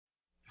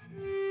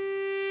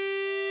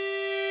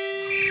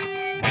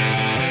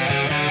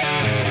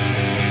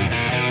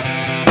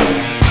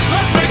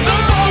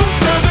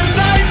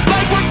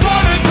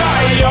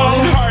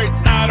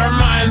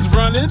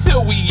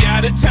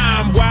out of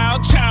time.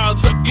 Wild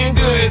child, looking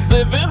good,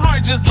 living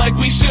hard just like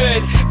we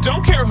should.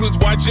 Don't care who's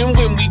watching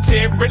when we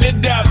tearing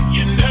it up.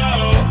 You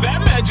know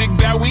that magic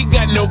that we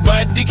got,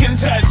 nobody can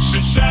touch.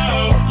 The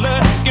show,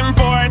 looking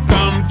for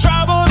some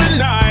trouble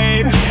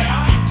tonight.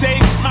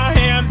 Take my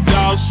hand,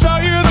 I'll show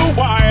you the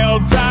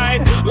wild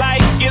side.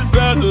 Like it's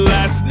the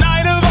last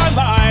night of our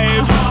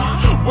lives.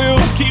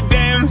 We'll keep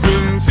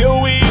dancing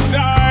till we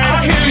die.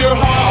 I hear your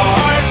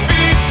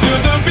heartbeat to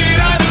the beat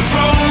of the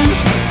drums.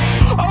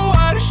 Oh,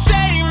 what a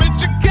shame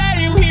that you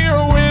came here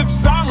with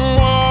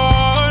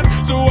someone.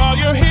 So while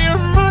you're here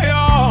in my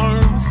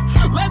arms,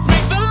 let's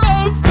make the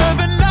most of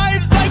the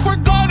night like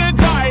we're gonna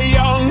die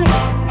young.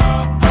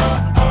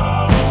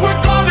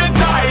 We're gonna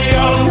die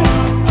young.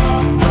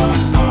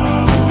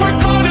 We're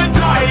gonna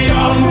die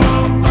young.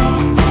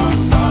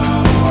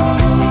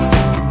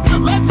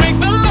 Let's make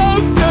the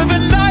most of the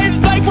night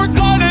like we're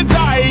gonna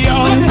die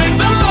young. Let's make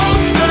the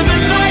most of the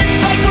night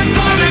like we're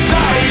gonna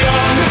die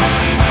young.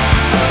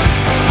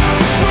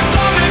 We're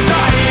gonna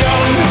die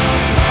young.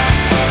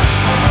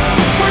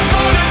 We're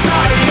gonna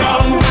die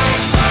young.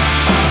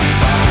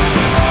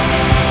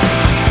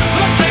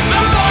 Let's make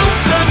the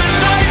most of the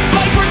night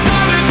like we're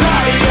gonna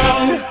die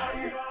young.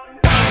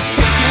 Guys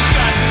taking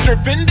shots,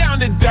 stripping down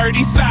to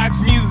dirty socks.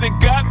 Music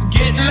up,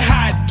 getting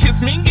hot.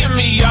 Kiss me, give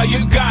me all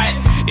you got.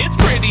 It's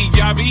pretty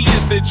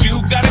obvious that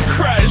you got a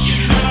crush.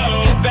 You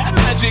know that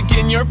magic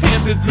in your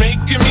pants, it's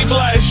making me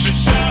blush. The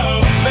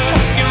show,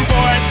 looking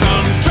for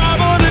some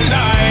trouble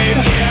tonight.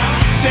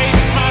 Take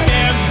my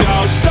hand,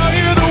 I'll show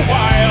you the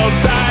wild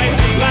side.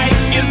 Like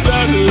it's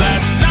the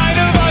last night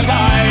of our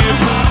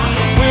lives.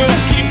 We'll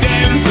keep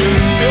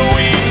dancing till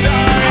we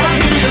die. I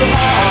hear your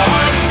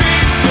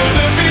heartbeat to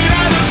the beat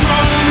of the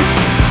drums.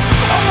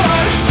 Oh,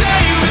 what a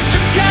shame that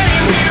you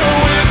came here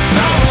with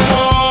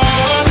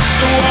someone.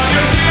 So while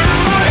you're here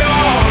in my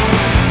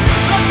arms,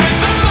 let's make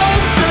the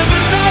most of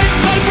the night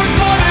like we're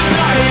gonna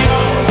die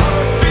young.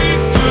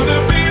 Beat to the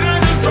beat of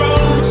the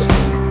drums.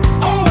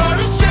 Oh,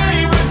 what a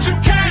shame that you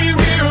came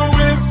here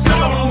with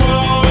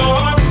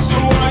someone. So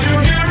while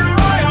you're here in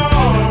my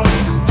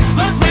arms,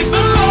 let's make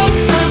the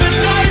most of the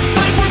night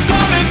like we're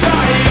gonna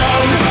die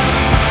young.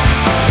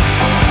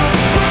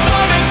 We're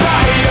gonna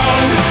die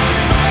young.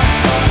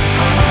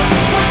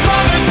 We're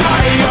gonna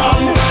die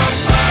young.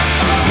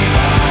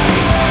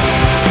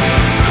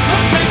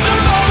 Let's make the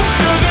most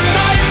of the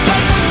night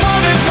like we're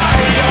gonna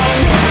die young.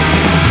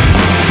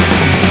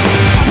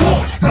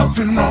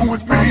 Nothing wrong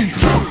with me.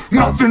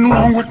 Nothing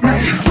wrong with me.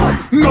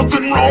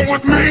 Nothing wrong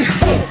with me.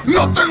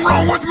 Nothing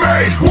wrong with me.